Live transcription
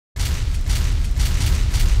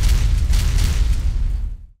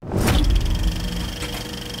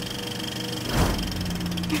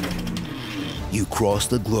You cross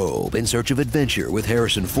the globe in search of adventure with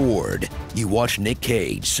Harrison Ford. You watch Nick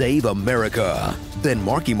Cage save America. Then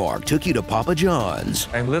Marky Mark took you to Papa John's.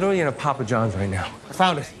 I'm literally in a Papa John's right now. I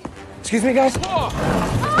found it. Excuse me, guys.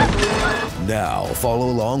 Now follow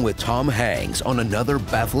along with Tom Hanks on another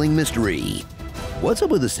baffling mystery. What's up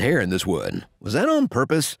with his hair in this one? Was that on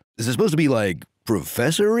purpose? Is it supposed to be like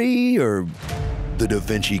professor-y or the Da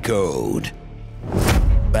Vinci Code?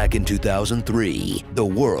 Back in 2003, the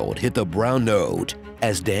world hit the brown note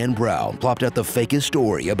as Dan Brown plopped out the fakest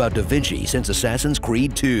story about Da Vinci since Assassin's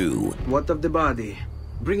Creed 2. What of the body?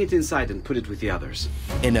 Bring it inside and put it with the others.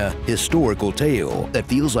 In a historical tale that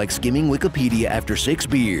feels like skimming Wikipedia after 6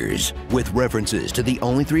 beers, with references to the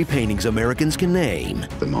only 3 paintings Americans can name.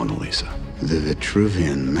 The Mona Lisa, the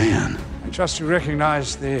Vitruvian Man. I trust you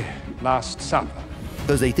recognize the Last Supper.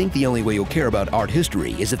 Because they think the only way you'll care about art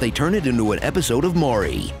history is if they turn it into an episode of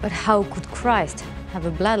Maury. But how could Christ have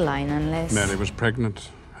a bloodline unless... Mary was pregnant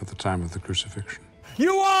at the time of the crucifixion.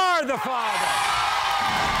 You are the Father!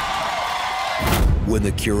 When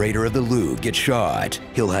the curator of the Louvre gets shot,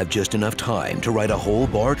 he'll have just enough time to write a whole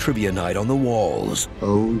bar trivia night on the walls.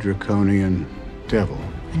 Oh, draconian devil.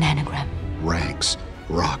 An anagram. Ranks,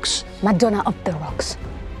 rocks. Madonna of the Rocks.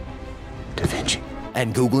 Da Vinci.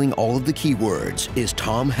 And Googling all of the keywords is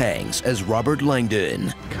Tom Hanks as Robert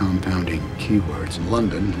Langdon. Compounding keywords.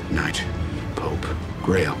 London, night, Pope,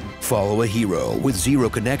 Grail. Follow a hero with zero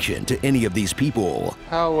connection to any of these people.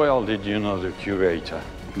 How well did you know the curator?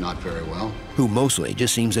 Not very well. Who mostly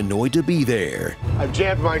just seems annoyed to be there. I've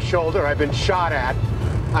jammed my shoulder, I've been shot at,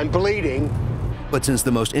 I'm bleeding. But since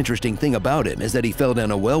the most interesting thing about him is that he fell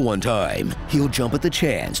down a well one time, he'll jump at the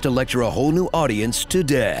chance to lecture a whole new audience to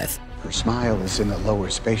death. Her smile is in the lower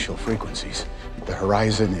spatial frequencies. The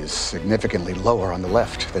horizon is significantly lower on the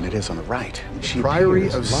left than it is on the right. The Priory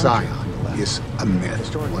of Sion is a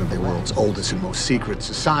myth, one of the world's oldest and most secret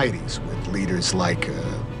societies, with leaders like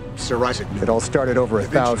Sir Isaac Newton. It all started over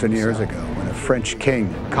 1,000 years ago when a French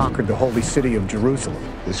king conquered the holy city of Jerusalem.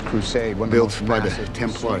 This crusade, built by the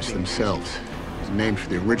Templars themselves, is named for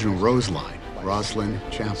the original rose line, Rosslyn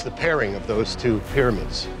Chapel. It's the pairing of those 2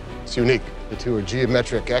 pyramids. It's unique. The 2 are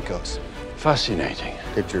geometric echoes. Fascinating.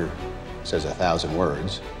 Picture says 1,000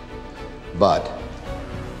 words, but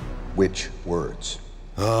which words?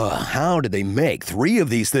 How did they make 3 of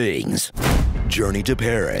these things? Journey to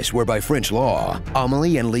Paris, where by French law,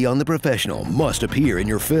 Amélie and Leon the Professional must appear in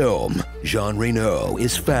your film. Jean Reno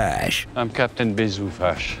is Fash. I'm Captain Bezou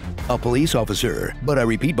Fash. A police officer, but I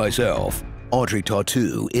repeat myself. Audrey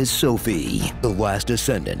Tautou is Sophie, the last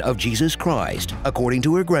descendant of Jesus Christ. According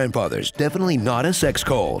to her grandfather's definitely not a sex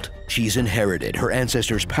cult. She's inherited her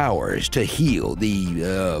ancestors' powers to heal the,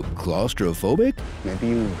 claustrophobic? Maybe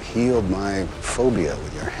you healed my phobia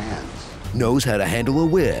with your hands. Knows how to handle a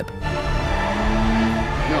whip.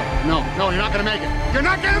 No, you're not gonna make it. You're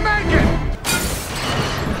not gonna make it!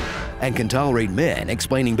 And can tolerate men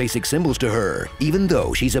explaining basic symbols to her, even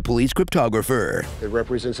though she's a police cryptographer. It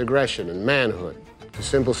represents aggression and manhood. The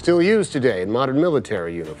symbol still used today in modern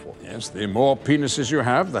military uniform. Yes, the more penises you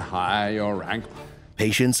have, the higher your rank.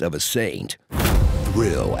 Patience of a saint.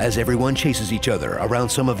 Thrill as everyone chases each other around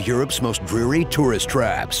some of Europe's most dreary tourist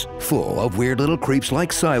traps, full of weird little creeps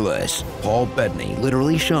like Silas. Paul Bettany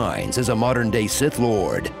literally shines as a modern-day Sith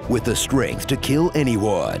Lord, with the strength to kill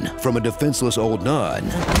anyone, from a defenseless old nun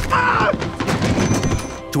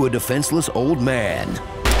to a defenseless old man.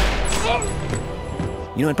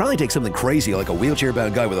 You know, it'd probably take something crazy like a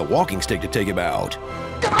wheelchair-bound guy with a walking stick to take him out.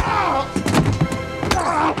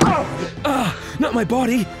 Not my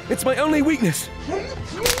body. It's my only weakness.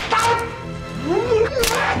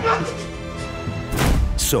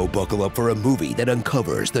 So buckle up for a movie that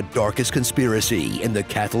uncovers the darkest conspiracy in the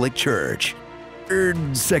Catholic Church.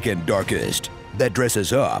 Second darkest. That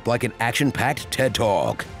dresses up like an action-packed TED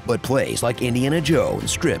Talk, but plays like Indiana Jones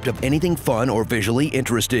stripped of anything fun or visually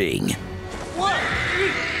interesting.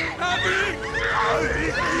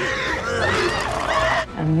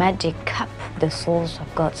 A magic cup, the source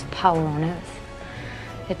of God's power on earth.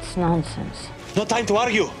 It's nonsense. No time to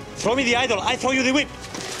argue. Throw me the idol, I throw you the whip.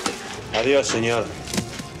 Adios, senor.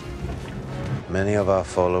 Many of our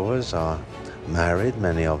followers are married,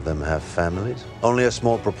 many of them have families. Only a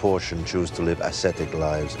small proportion choose to live ascetic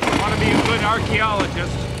lives. If you want to be a good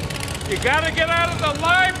archaeologist, you gotta get out of the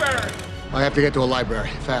library. I have to get to a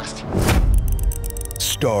library, fast.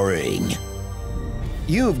 Starring...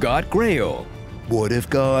 You've got Grail. What if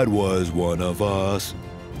God was one of us?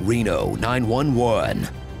 Reno 911.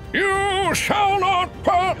 You shall not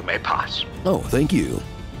pass. You may pass. Oh, thank you.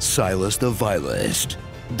 Silas the Vilest.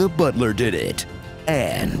 The Butler did it.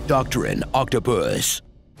 And Doctrine Octopus.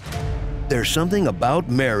 There's Something About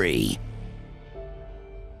Mary.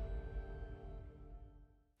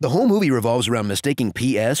 The whole movie revolves around mistaking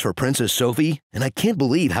P.S. for Princess Sophie, and I can't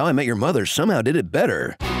believe How I Met Your Mother somehow did it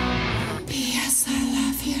better. P.S. I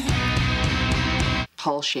love you.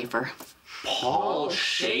 Paul Schaefer. Paul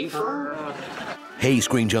Schaefer? Hey,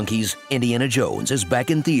 Screen Junkies, Indiana Jones is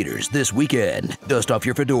back in theaters this weekend. Dust off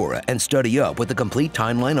your fedora and study up with the complete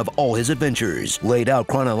timeline of all his adventures, laid out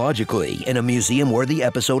chronologically in a museum-worthy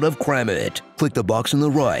episode of Cram It. Click the box on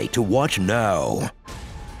the right to watch now.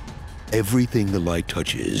 Everything the light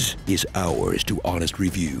touches is ours to honest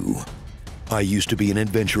review. I used to be an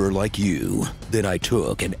adventurer like you, then I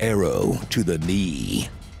took an arrow to the knee.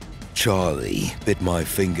 Charlie bit my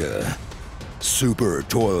finger. Super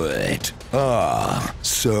toilet. Ah,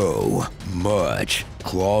 so much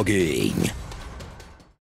clogging.